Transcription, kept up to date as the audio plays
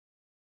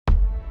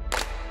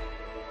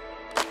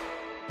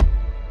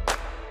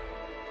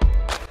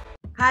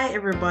Hi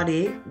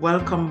everybody,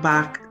 welcome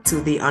back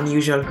to the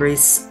Unusual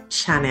Grace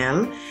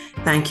channel.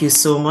 Thank you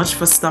so much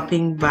for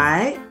stopping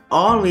by.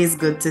 Always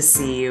good to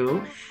see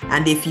you.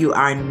 And if you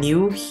are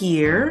new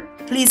here,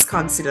 please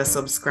consider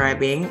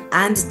subscribing.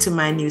 And to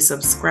my new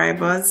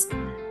subscribers,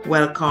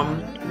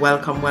 welcome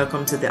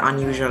to the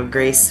Unusual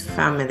Grace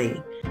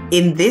family.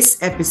 In this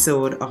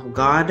episode of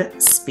God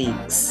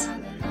Speaks,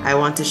 I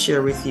want to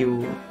share with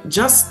you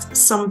just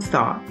some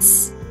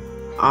thoughts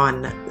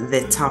on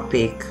the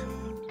topic,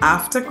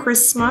 after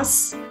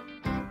Christmas,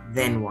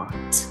 then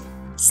what?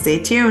 Stay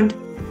tuned.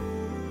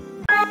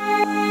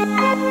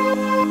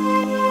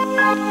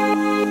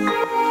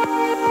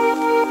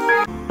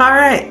 All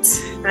right.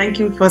 Thank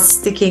you for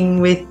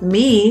sticking with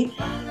me.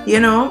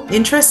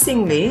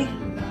 Interestingly,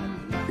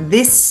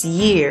 this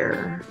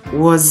year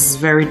was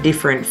very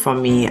different for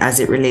me as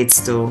it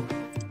relates to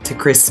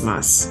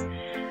Christmas.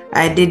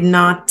 I did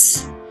not,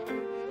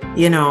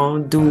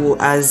 do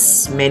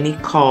as many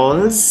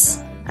calls.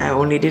 I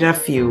only did a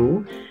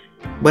few.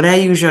 What I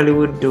usually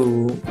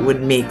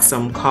would make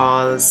some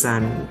calls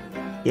and,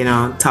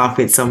 talk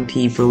with some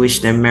people, wish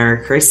them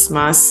Merry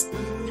Christmas.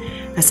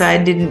 So I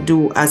didn't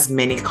do as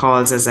many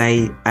calls as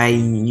I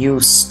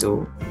used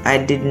to. I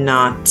did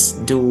not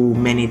do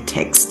many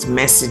text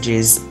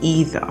messages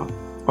either,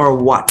 or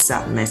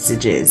WhatsApp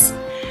messages.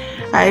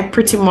 I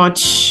pretty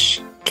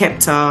much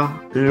kept a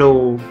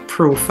low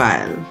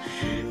profile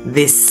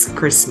this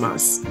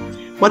Christmas.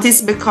 But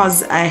it's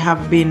because I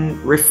have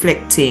been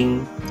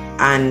reflecting,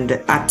 and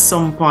at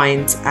some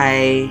point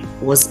I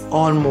was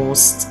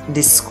almost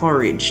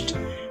discouraged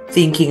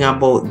thinking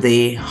about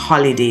the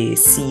holiday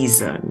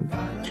season.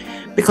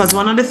 Because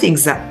one of the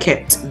things that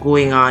kept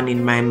going on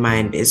in my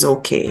mind is,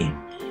 okay,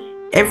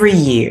 every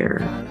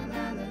year,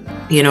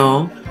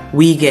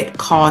 we get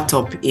caught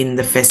up in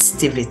the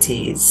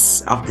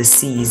festivities of the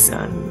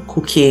season,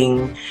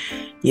 cooking,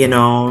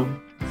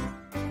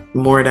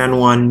 more than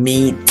one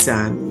meat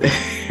and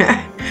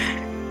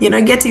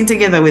getting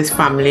together with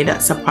family,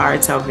 that's a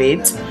part of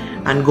it,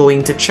 and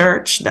going to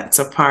church, that's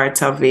a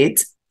part of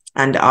it,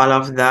 and all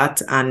of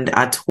that. And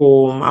at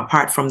home,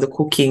 apart from the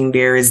cooking,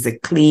 there is the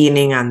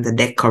cleaning and the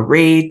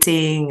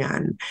decorating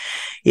and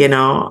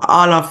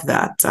all of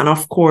that. And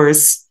of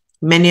course,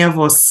 many of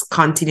us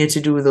continue to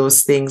do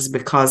those things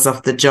because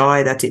of the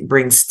joy that it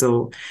brings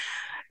to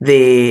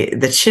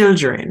the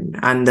children,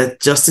 and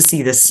just to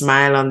see the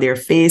smile on their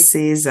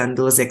faces and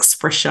those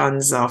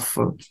expressions of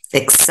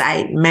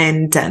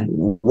excitement and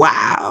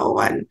wow,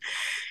 and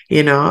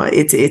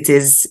it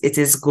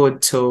is good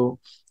to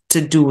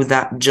do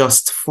that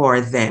just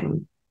for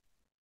them.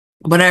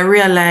 But I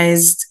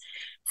realized,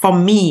 for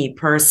me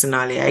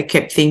personally, I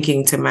kept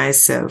thinking to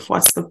myself,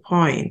 what's the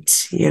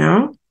point?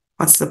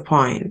 What's the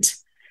point?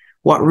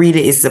 What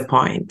really is the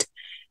point?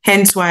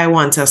 Hence why I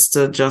want us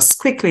to just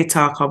quickly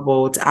talk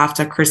about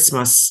after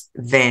Christmas,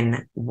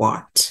 then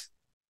what?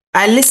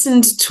 I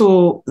listened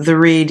to the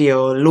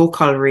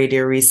local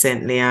radio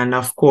recently, and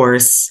of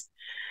course,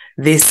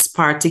 this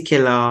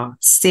particular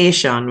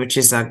station, which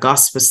is a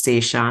gospel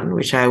station,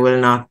 which I will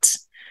not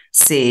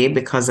say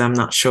because I'm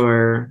not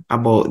sure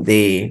about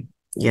the,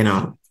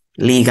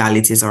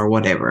 legalities or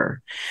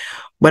whatever.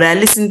 But I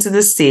listened to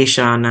the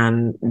station,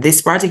 and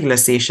this particular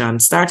station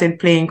started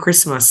playing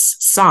Christmas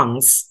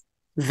songs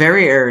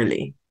very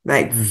early,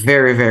 like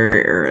very,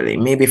 very early,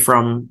 maybe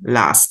from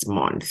last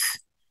month,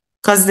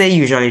 because they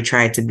usually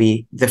try to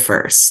be the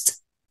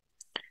first.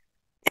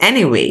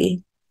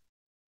 Anyway,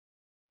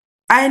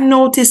 I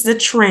noticed the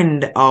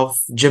trend of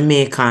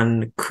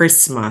Jamaican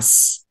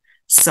Christmas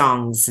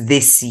songs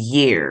this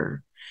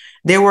year.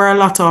 There were a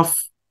lot of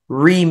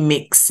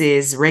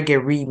reggae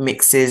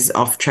remixes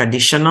of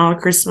traditional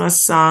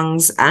Christmas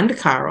songs and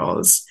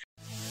carols.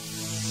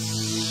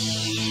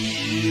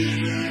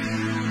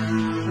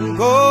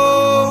 Go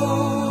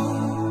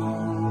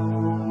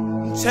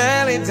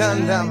tell it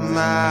on the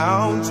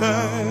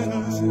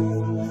mountains,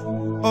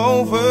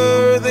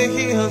 over the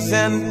hills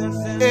and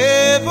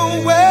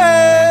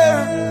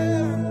everywhere.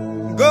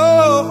 Go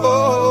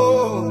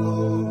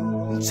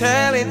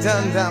tell it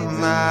on the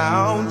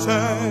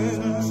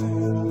mountains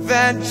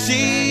that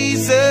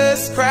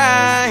Jesus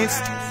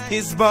Christ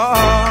is born.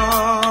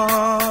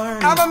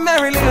 Have a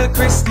merry little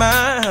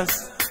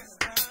Christmas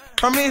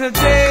from little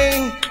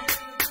Jane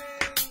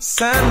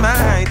San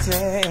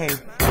Mighty.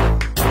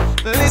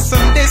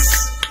 Listen this,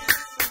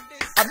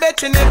 I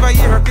bet you never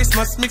hear a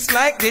Christmas mix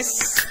like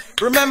this.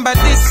 Remember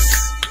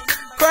this,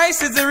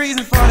 Christ is the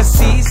reason for the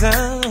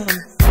season.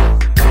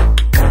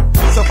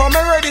 So from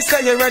me ready,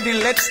 say you ready,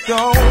 let's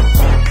go.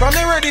 From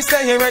me ready,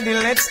 say you ready,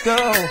 let's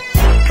go.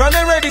 From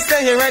me ready,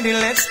 say you ready,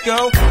 let's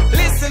go.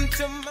 Listen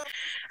to me.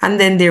 And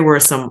then there were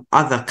some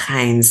other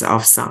kinds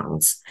of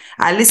songs.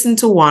 I listened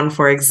to one,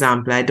 for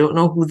example. I don't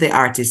know who the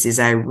artist is.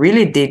 I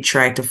really did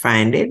try to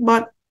find it,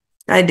 but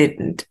I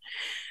didn't.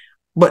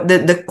 But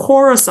the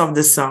chorus of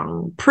the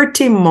song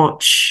pretty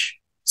much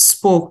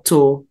spoke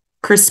to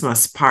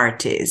Christmas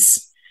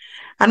parties.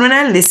 And when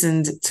I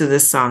listened to the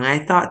song, I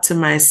thought to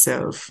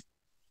myself,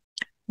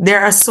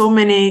 there are so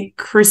many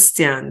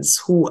Christians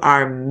who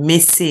are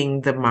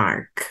missing the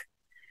mark,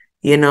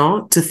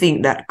 to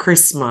think that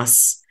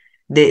Christmas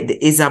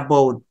is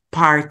about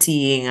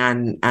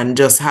partying and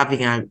just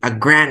having a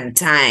grand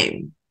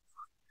time,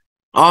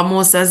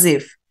 almost as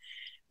if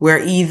we're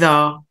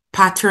either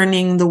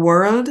patterning the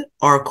world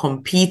or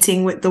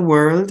competing with the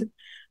world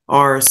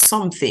or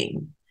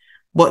something.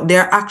 But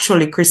there are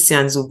actually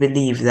Christians who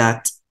believe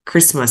that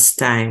Christmas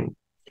time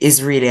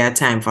is really a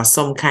time for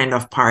some kind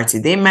of party.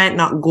 They might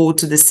not go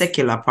to the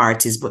secular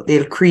parties, but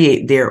they'll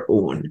create their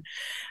own.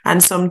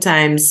 And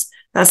sometimes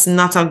that's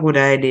not a good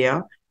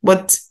idea,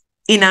 but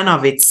in and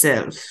of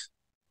itself,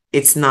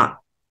 it's not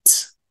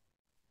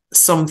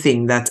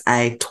something that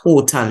I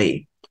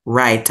totally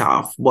write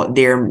off, but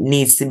there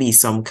needs to be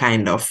some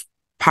kind of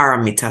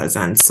parameters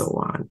and so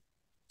on.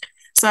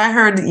 So I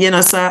heard,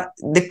 so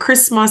the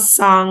Christmas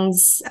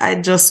songs, I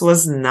just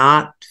was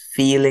not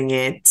feeling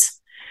it,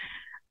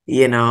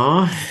 Christ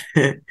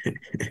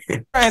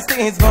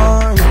is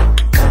born.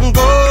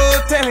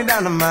 Go tell it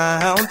down the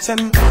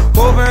mountain,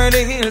 over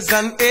the hills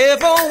and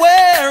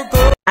everywhere.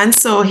 Go. And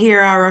so here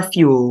are a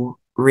few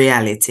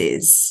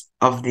realities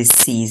of this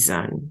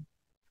season.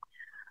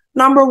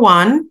 Number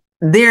one,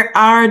 there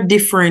are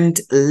different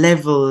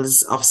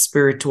levels of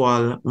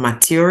spiritual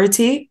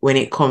maturity when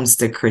it comes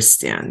to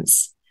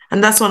Christians.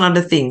 And that's one of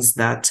the things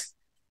that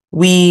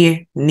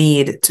we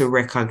need to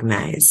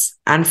recognize.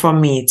 And for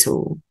me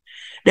too,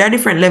 there are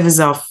different levels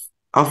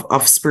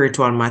of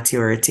spiritual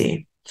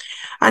maturity.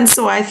 And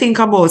so I think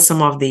about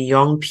some of the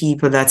young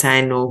people that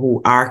I know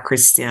who are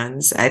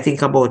Christians. I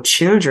think about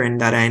children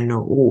that I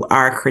know who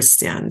are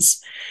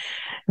Christians.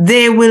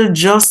 They will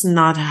just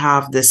not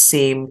have the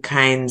same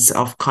kinds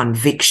of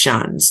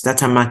convictions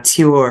that a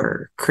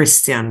mature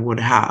Christian would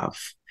have.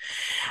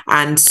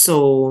 And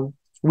so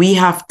we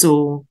have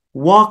to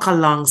walk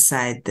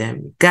alongside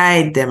them,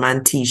 guide them,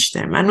 and teach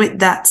them. And with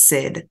that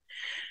said,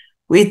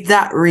 with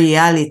that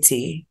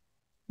reality,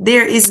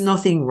 there is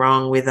nothing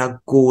wrong with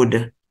a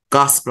good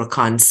gospel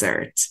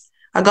concert.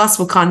 A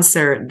gospel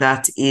concert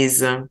that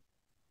is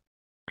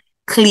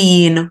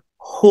clean,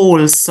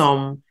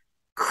 wholesome,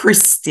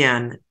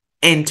 Christian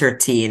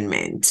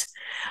entertainment.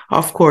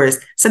 Of course.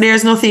 So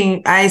there's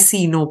nothing, I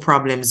see no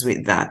problems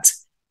with that.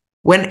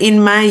 When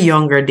in my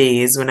younger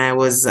days, when I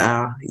was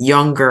a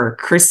younger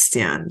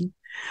Christian,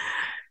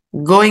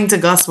 going to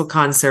gospel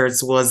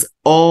concerts was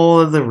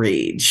all the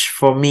rage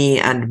for me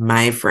and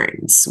my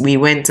friends. We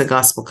went to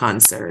gospel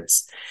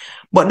concerts.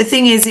 But the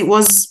thing is,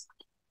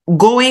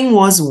 going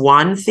was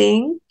one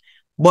thing,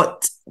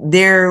 but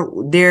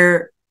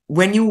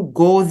when you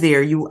go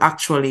there, you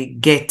actually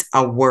get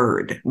a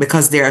word,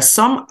 because there are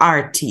some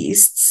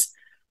artists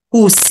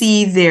who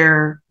see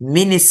their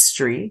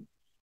ministry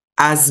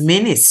as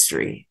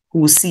ministry,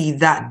 who see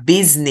that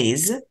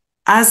business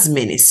as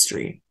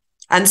ministry.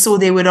 And so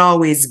they would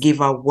always give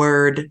a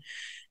word.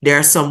 There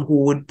are some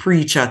who would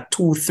preach a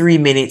 2-3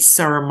 minute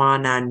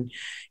sermon. And,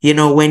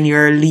 when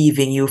you're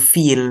leaving, you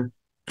feel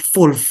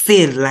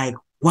fulfilled, like,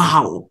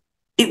 wow,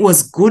 it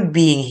was good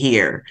being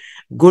here.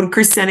 Good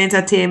Christian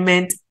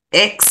entertainment,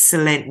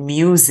 excellent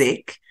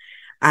music,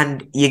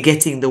 and you're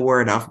getting the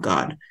word of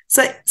God.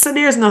 So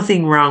there's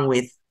nothing wrong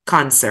with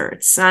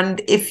concerts.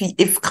 And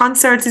if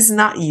concert is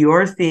not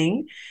your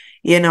thing,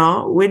 we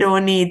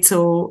don't need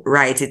to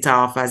write it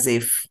off as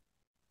if,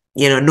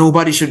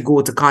 nobody should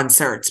go to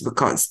concerts,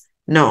 because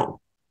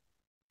no.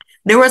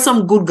 There were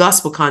some good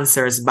gospel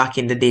concerts back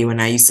in the day when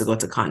I used to go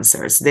to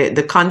concerts.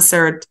 The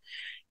concert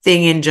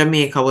thing in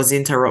Jamaica was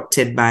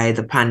interrupted by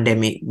the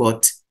pandemic,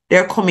 but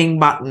they're coming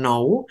back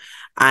now.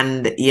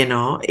 And,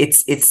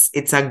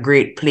 it's a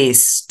great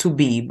place to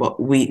be. But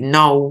we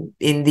now,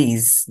 in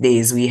these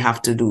days, we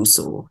have to do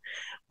so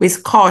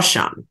with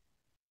caution.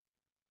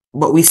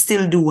 But we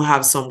still do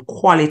have some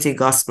quality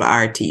gospel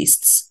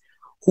artists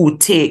who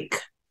take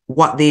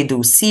what they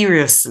do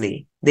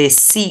seriously. They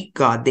seek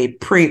God, they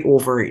pray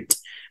over it,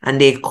 and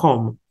they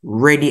come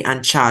ready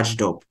and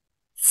charged up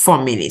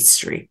for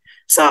ministry.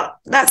 So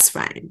that's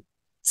fine.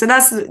 So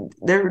that's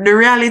the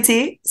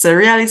reality. So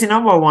reality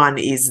number one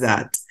is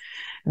that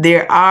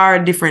there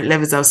are different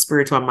levels of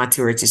spiritual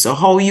maturity. So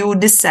how you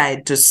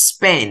decide to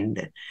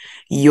spend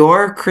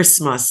your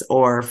Christmas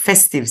or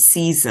festive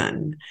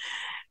season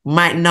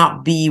might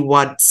not be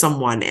what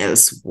someone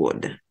else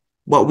would.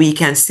 But we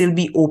can still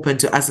be open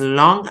to, as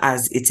long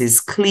as it is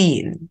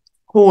clean,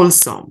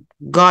 wholesome,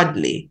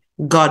 godly,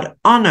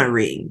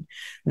 God-honoring,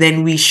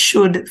 then we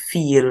should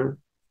feel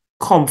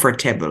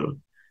comfortable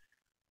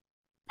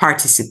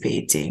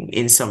participating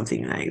in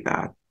something like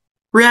that.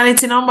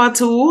 Reality number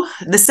two,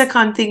 the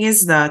second thing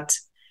is that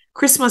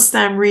Christmas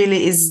time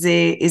really is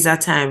a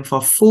time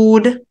for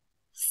food,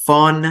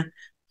 fun,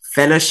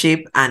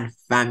 fellowship, and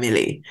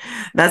family.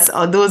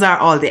 Those are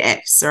all the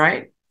F's,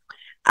 right?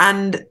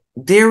 And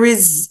there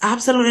is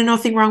absolutely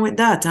nothing wrong with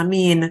that. I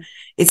mean,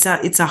 it's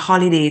a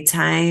holiday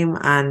time,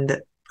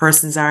 and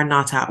Persons are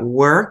not at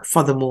work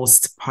for the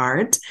most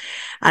part.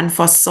 And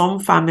for some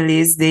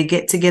families, they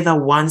get together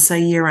once a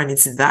year and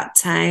it's that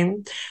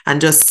time. And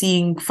just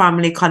seeing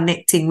family,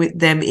 connecting with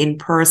them in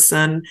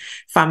person,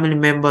 family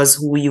members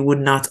who you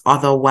would not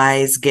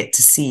otherwise get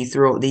to see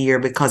throughout the year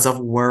because of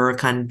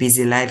work and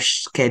busy life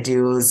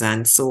schedules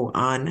and so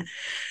on.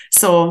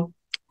 So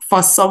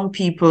for some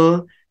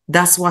people,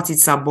 that's what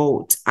it's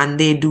about. And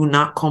they do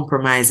not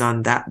compromise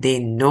on that. They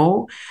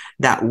know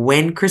that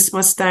when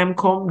Christmas time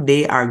comes,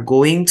 they are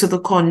going to the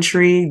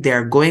country,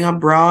 they're going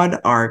abroad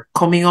or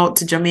coming out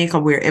to Jamaica,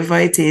 wherever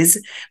it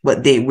is.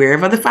 But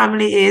wherever the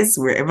family is,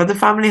 wherever the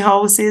family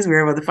house is,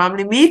 wherever the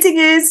family meeting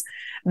is,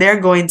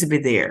 they're going to be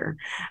there.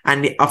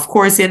 And of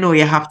course,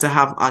 you have to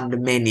have on the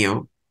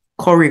menu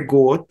curry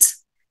goat,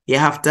 you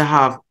have to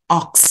have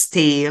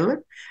oxtail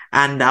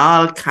and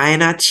all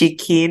kind of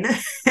chicken.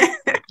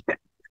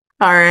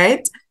 All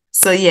right.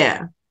 So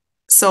yeah.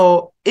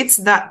 So it's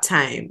that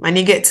time and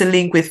you get to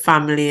link with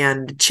family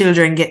and the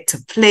children get to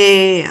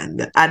play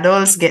and the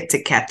adults get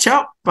to catch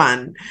up.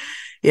 And,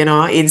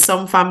 in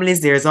some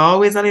families, there's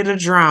always a little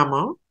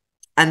drama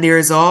and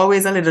there's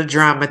always a little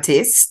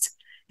dramatist.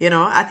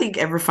 I think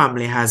every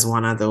family has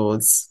one of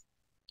those.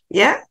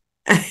 Yeah.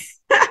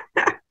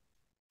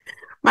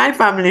 My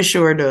family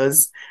sure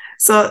does.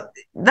 So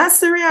that's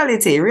the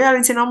reality.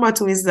 Reality number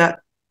two is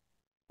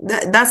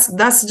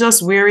that's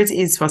just where it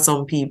is for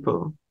some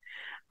people.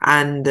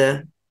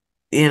 And,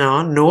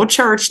 no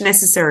church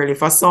necessarily.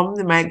 For some,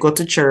 they might go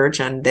to church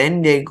and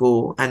then they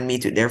go and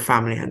meet with their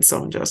family, and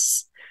some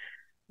just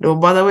don't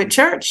bother with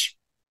church.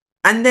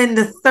 And then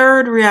the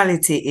third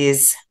reality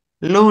is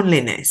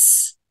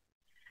loneliness.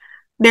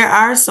 There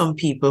are some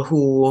people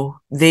who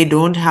they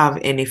don't have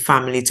any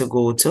family to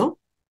go to.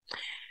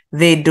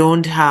 They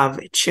don't have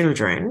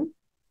children.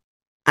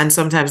 And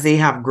sometimes they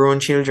have grown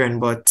children,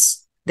 but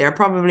they're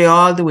probably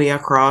all the way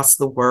across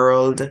the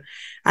world.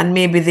 And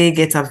maybe they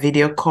get a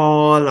video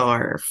call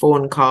or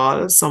phone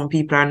call. Some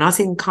people are not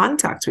in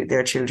contact with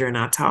their children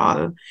at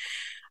all.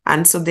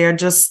 And so they're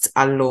just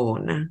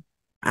alone.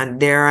 And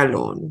they're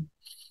alone.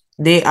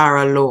 They are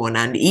alone.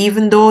 And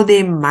even though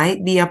they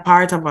might be a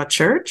part of a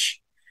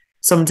church,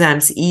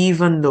 sometimes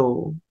even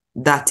though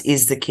that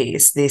is the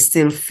case, they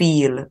still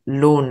feel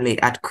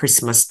lonely at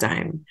Christmas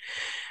time.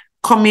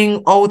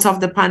 Coming out of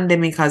the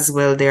pandemic as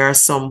well, there are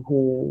some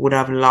who would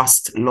have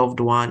lost loved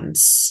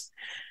ones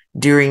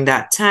during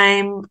that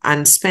time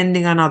and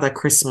spending another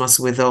Christmas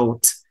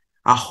without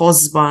a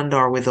husband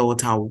or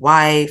without a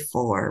wife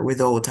or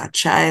without a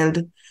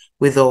child,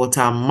 without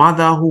a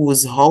mother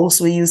whose house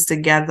we used to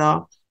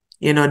gather,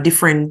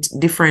 different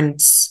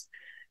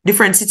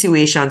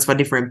situations for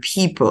different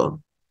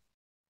people.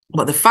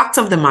 But the fact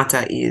of the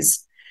matter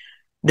is,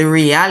 the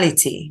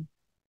reality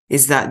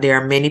is that there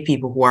are many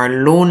people who are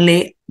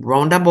lonely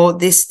round about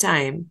this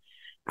time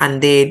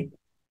and they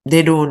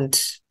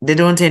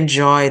don't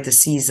enjoy the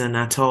season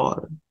at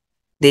all.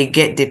 They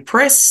get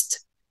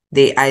depressed,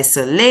 they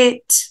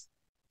isolate,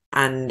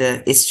 and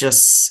it's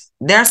just,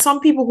 there are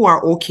some people who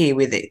are okay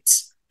with it.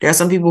 There are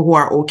some people who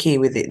are okay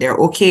with it. They're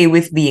okay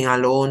with being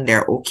alone.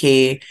 They're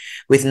okay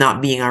with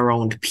not being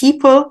around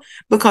people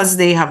because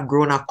they have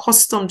grown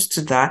accustomed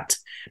to that.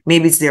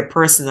 Maybe it's their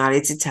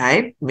personality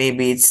type.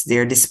 Maybe it's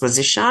their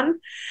disposition.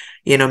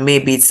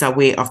 Maybe it's a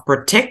way of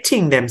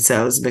protecting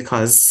themselves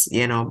because,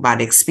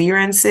 bad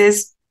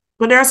experiences.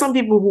 But there are some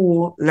people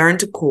who learn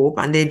to cope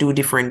and they do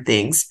different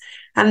things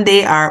and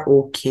they are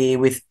okay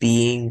with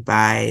being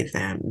by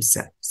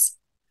themselves.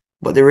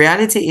 But the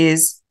reality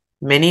is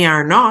many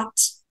are not,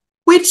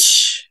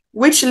 which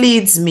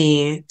leads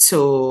me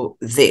to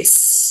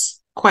this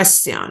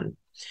question.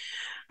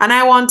 And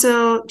I want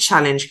to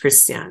challenge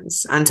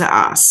Christians and to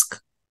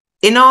ask,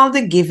 in all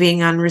the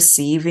giving and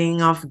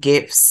receiving of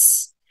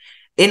gifts,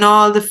 in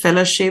all the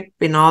fellowship,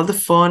 in all the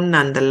fun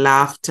and the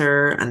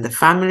laughter and the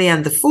family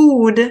and the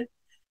food,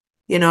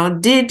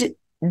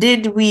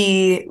 did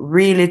we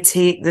really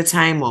take the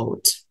time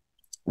out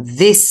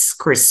this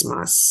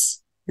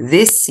Christmas,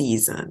 this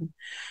season,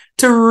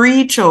 to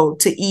reach out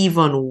to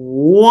even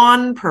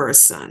one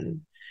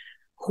person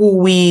who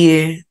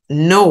we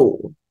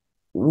know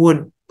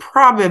would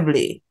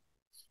probably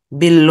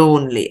be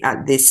lonely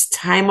at this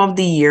time of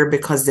the year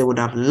because they would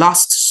have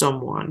lost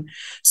someone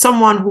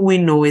who we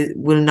know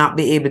will not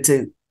be able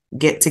to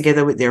get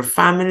together with their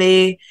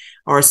family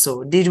or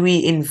so? Did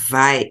we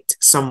invite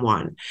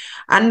someone?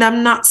 And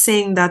I'm not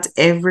saying that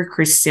every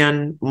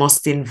Christian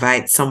must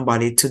invite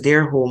somebody to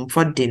their home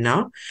for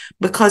dinner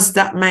because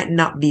that might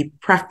not be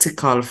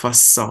practical for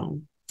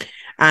some.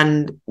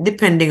 And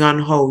depending on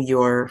how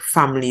your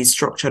family is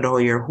structured, how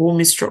your home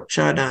is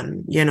structured,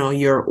 and,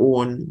 your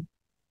own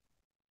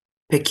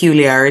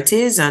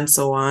peculiarities and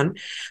so on.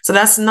 So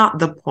that's not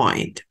the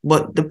point.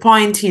 But the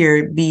point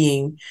here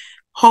being,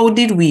 how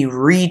did we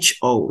reach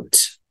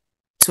out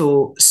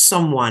to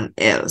someone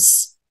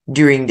else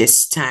during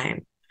this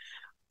time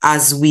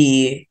as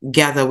we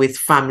gather with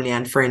family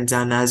and friends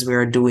and as we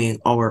are doing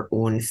our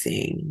own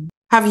thing?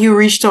 Have you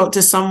reached out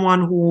to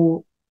someone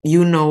who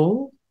you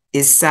know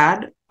is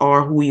sad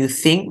or who you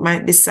think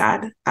might be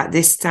sad at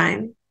this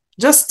time?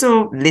 just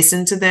to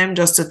listen to them,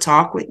 just to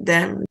talk with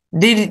them?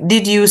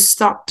 Did you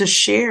stop to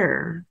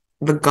share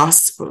the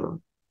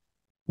gospel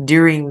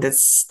during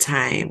this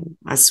time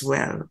as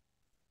well?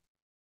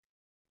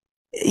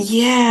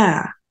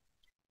 Yeah.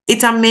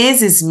 It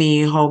amazes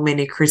me how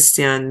many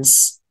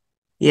Christians,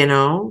 you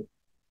know,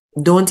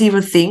 don't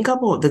even think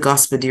about the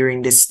gospel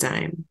during this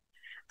time.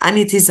 And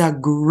it is a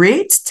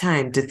great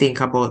time to think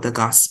about the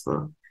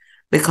gospel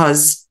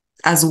because,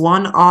 as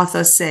one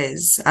author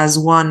says, as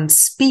one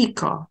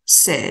speaker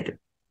said,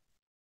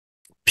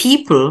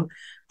 people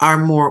are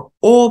more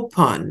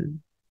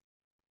open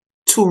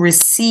to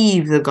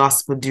receive the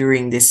gospel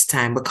during this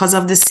time because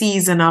of the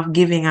season of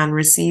giving and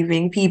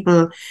receiving.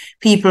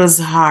 People's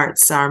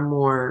hearts are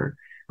more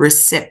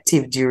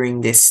receptive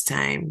during this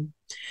time.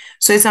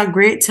 So it's a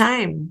great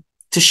time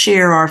to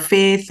share our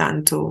faith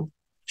and to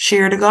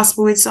share the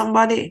gospel with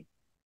somebody.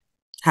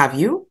 Have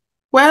you?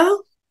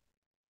 Well,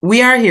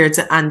 we are here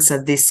to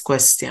answer this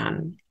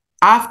question.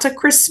 After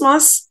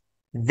Christmas,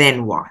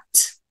 then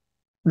what?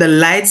 The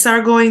lights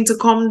are going to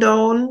come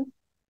down.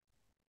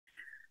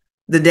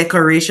 The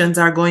decorations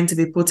are going to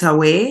be put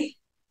away.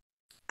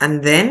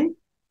 And then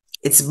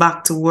it's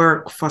back to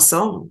work for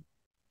some.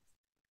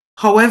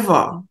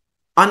 However,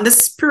 on the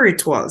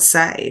spiritual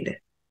side,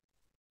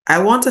 I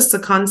want us to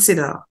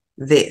consider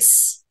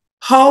this.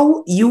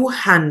 How you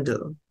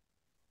handle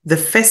the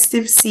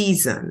festive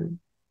season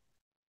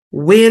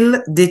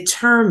will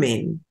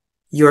determine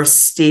your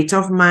state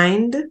of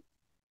mind,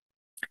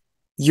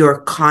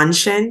 your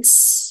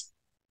conscience,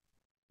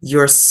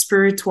 your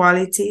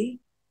spirituality,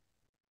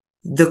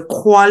 the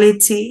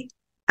quality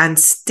and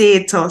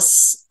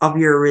status of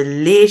your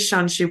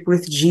relationship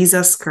with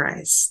Jesus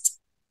Christ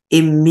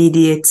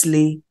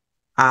immediately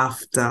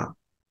after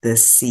the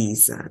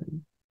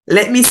season.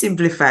 Let me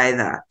simplify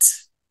that.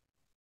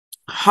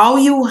 How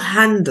you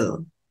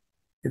handle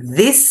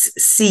this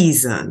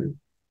season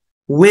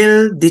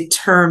will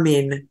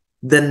determine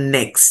the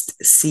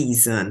next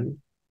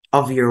season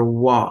of your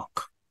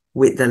walk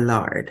with the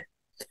Lord.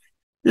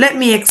 Let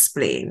me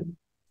explain.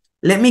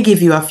 Let me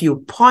give you a few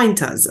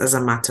pointers as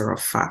a matter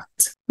of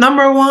fact.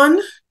 Number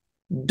one,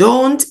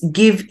 don't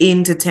give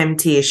in to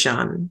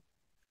temptation.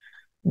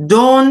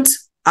 Don't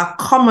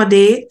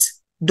accommodate,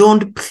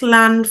 don't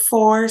plan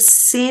for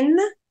sin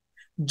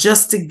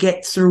just to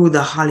get through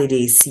the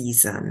holiday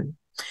season.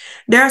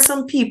 There are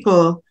some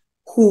people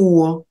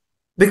who,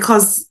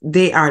 because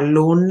they are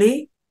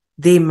lonely,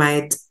 they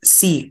might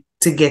seek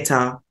to get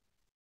a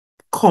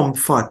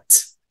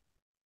comfort.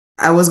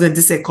 I was going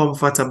to say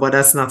comforter, but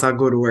that's not a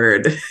good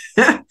word.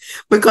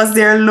 Because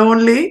they're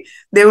lonely,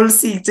 they will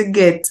seek to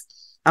get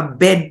a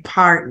bed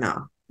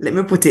partner. Let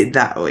me put it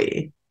that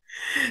way.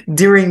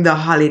 During the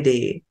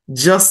holiday,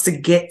 just to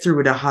get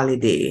through the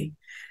holiday.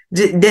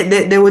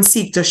 They would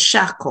seek to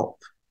shack up.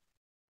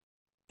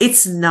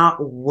 It's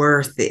not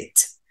worth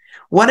it.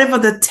 Whatever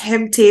the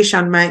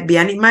temptation might be,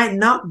 and it might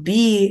not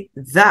be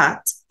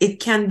that, it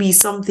can be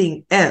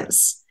something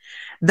else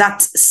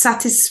that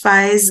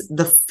satisfies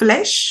the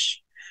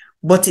flesh,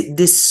 but it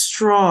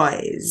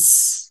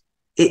destroys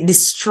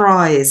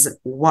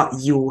what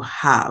you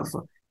have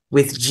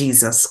with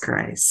Jesus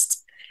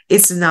Christ.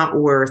 It's not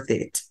worth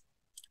it.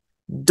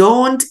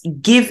 Don't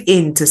give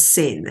in to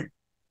sin.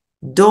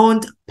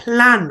 Don't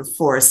plan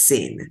for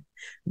sin.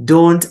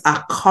 Don't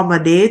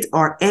accommodate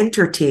or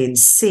entertain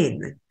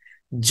sin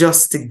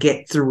just to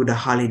get through the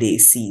holiday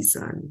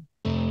season.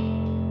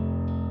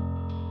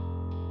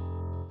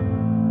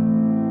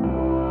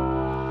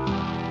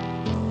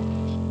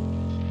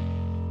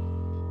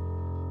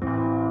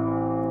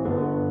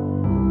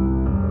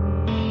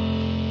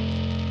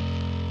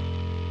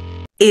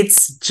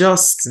 It's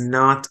just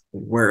not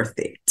worth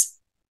it.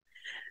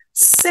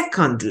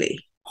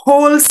 Secondly,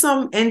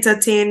 wholesome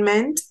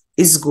entertainment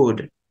is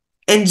good.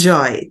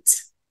 Enjoy it.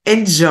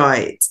 Enjoy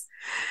it.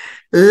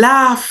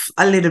 Laugh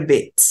a little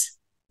bit.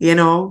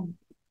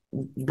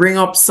 Bring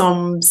up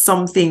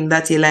something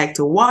that you like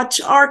to watch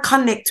or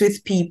connect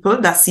with people.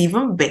 That's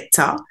even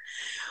better.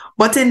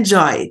 But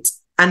enjoy it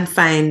and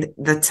find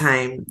the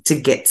time to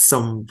get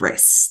some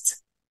rest.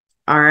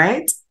 All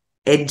right?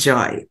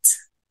 Enjoy it.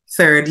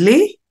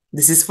 Thirdly,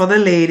 this is for the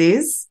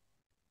ladies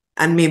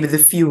and maybe the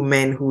few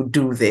men who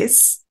do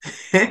this.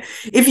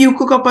 If you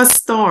cook up a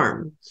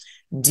storm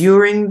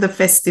during the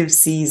festive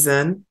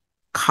season,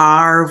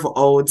 carve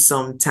out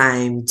some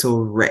time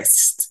to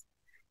rest.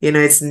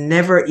 It's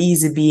never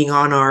easy being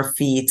on our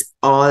feet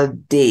all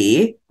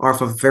day or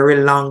for very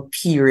long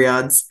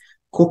periods,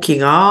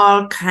 cooking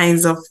all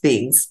kinds of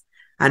things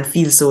and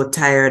feel so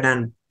tired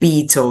and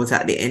beat out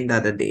at the end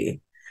of the day.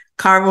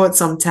 Carve out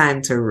some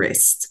time to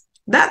rest.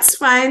 That's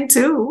fine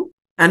too.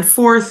 And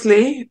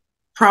fourthly,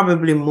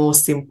 probably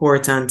most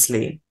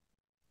importantly,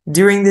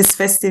 during this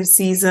festive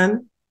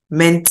season,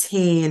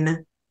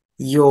 maintain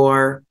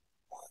your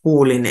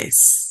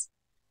holiness.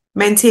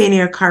 Maintain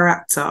your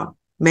character.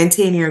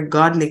 Maintain your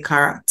godly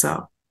character.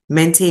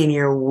 Maintain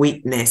your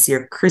witness,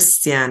 your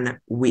Christian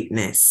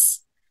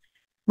witness.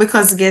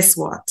 Because guess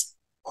what?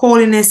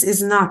 Holiness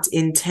is not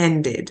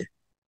intended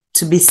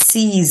to be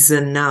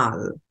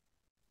seasonal.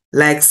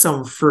 like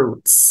some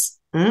fruits.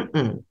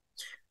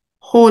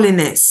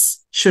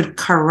 Holiness should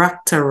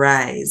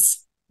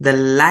characterize the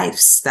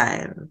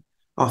lifestyle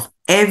of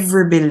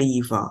every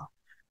believer,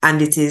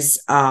 and it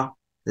is a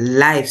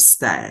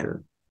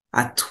lifestyle,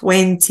 a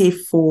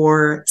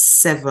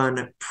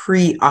 24/7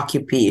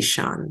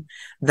 preoccupation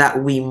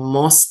that we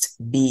must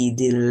be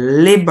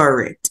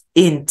deliberate,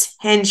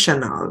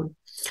 intentional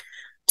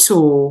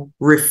to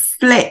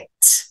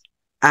reflect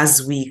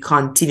as we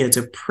continue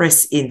to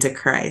press into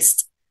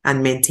Christ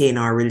and maintain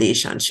our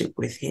relationship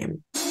with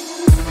Him.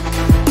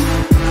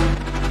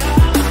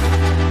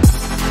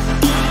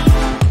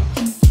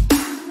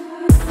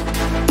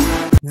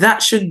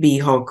 That should be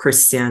how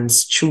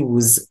Christians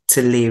choose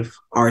to live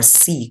or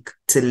seek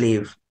to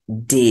live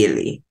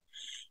daily.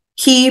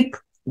 Keep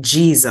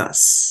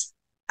Jesus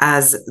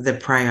as the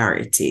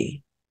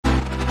priority.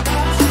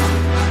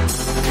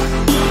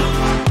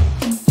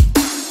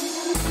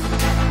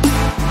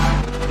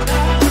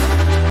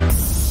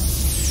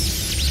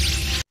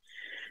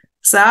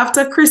 So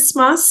after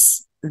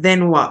Christmas,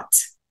 then what?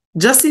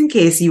 Just in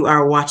case you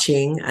are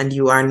watching and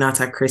you are not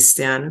a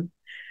Christian,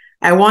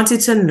 I want you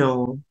to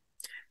know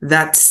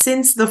that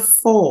since the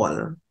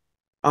fall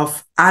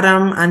of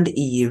Adam and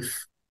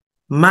Eve,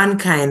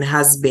 humankind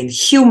has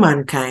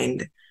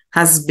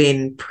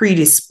been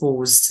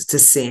predisposed to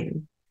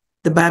sin.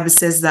 The Bible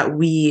says that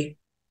we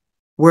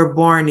were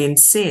born in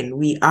sin.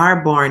 We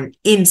are born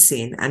in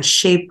sin and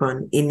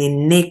shapen in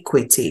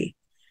iniquity.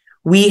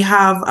 We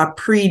have a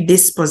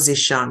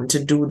predisposition to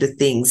do the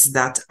things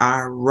that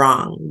are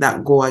wrong,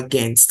 that go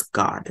against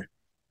God.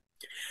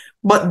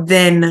 But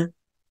then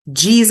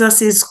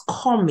Jesus is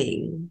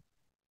coming,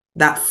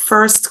 that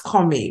first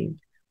coming,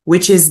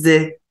 which is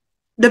the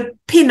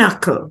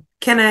pinnacle.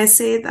 Can I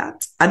say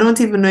that? I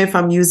don't even know if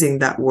I'm using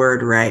that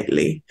word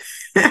rightly.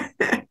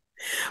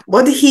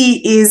 But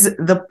He is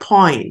the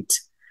point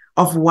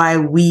of why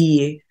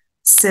we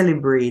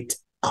celebrate,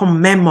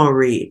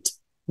 commemorate,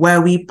 why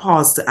we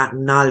pause to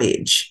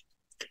acknowledge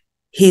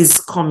His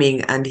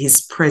coming and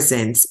His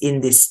presence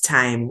in this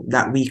time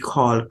that we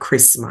call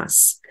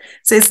Christmas.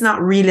 So it's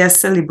not really a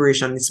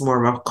celebration, it's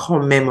more of a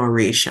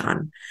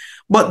commemoration.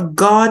 But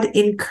God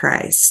in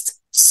Christ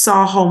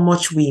saw how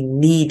much we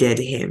needed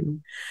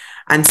Him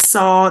and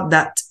saw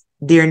that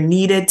there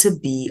needed to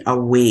be a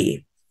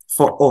way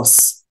for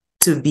us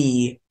to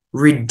be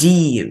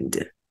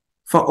redeemed,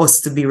 for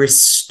us to be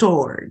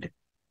restored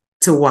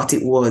to what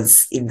it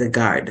was in the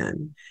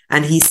garden.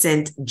 And He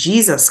sent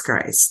Jesus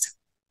Christ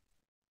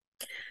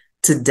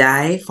to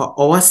die for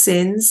our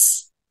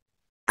sins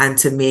and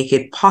to make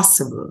it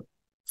possible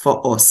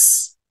for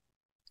us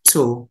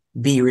to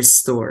be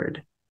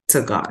restored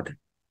to God,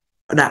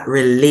 that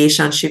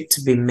relationship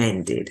to be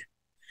mended.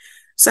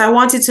 So I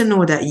want you to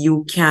know that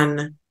you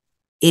can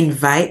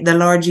invite the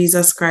Lord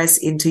Jesus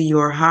Christ into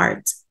your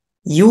heart.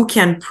 You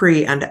can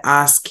pray and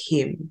ask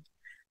Him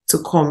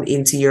to come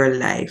into your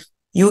life.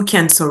 You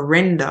can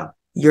surrender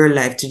your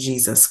life to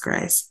Jesus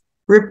Christ.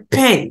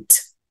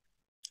 Repent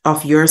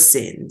of your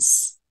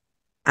sins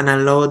and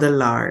allow the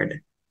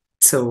Lord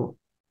to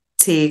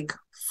take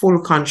full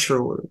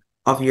control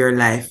of your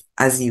life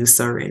as you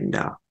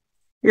surrender.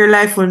 Your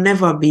life will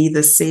never be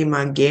the same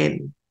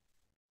again.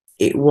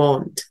 It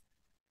won't.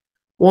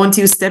 Won't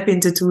you step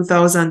into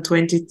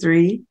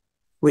 2023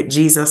 with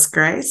Jesus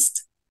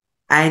Christ?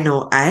 I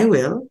know I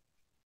will,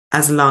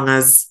 as long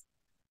as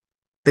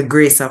the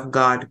grace of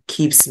God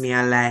keeps me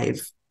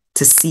alive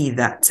to see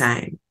that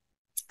time.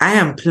 I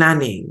am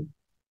planning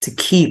to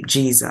keep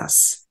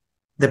Jesus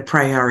the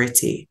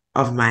priority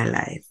of my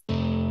life.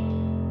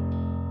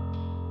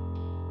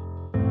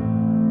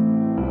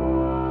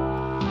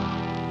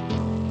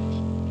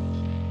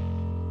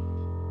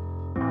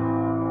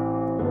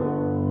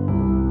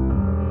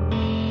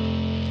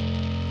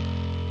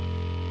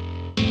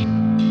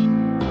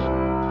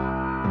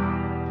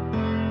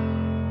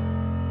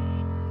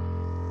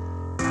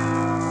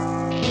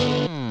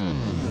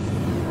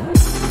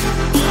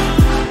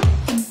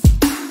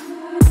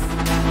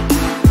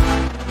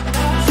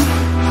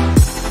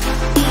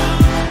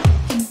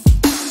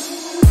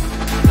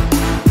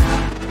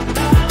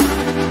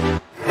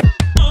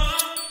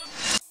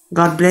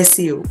 God bless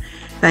you.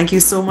 Thank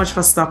you so much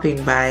for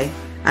stopping by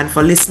and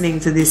for listening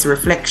to this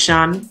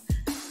reflection.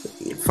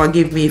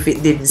 Forgive me if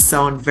it didn't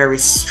sound very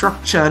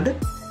structured,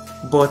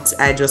 but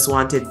I just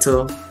wanted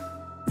to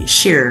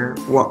share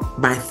what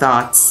my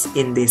thoughts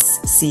in this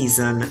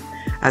season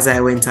as I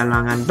went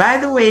along. And by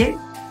the way,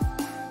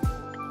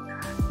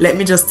 let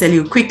me just tell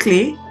you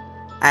quickly,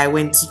 I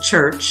went to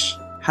church,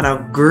 had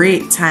a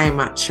great time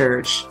at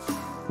church,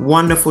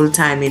 wonderful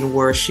time in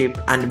worship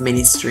and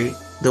ministry.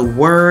 The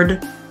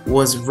word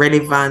was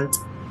relevant,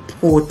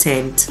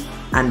 potent,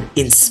 and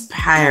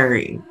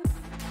inspiring.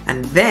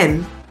 And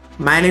then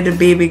my little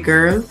baby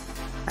girl,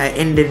 I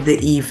ended the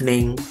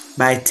evening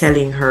by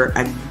telling her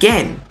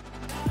again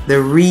the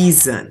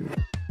reason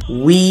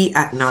we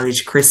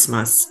acknowledge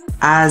Christmas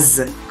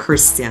as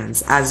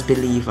Christians, as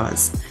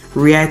believers,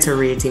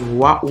 reiterating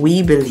what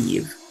we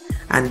believe,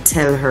 and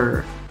tell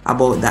her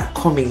about that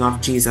coming of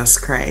Jesus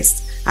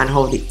Christ and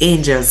how the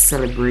angels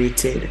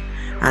celebrated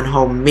and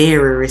how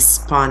Mary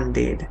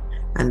responded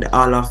and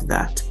all of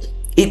that.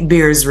 It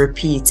bears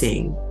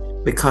repeating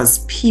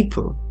because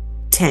people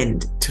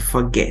tend to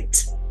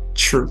forget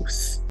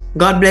truth.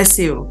 God bless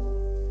you.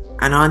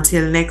 And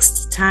until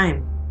next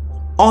time,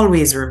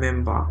 always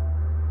remember,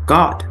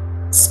 God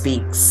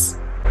speaks.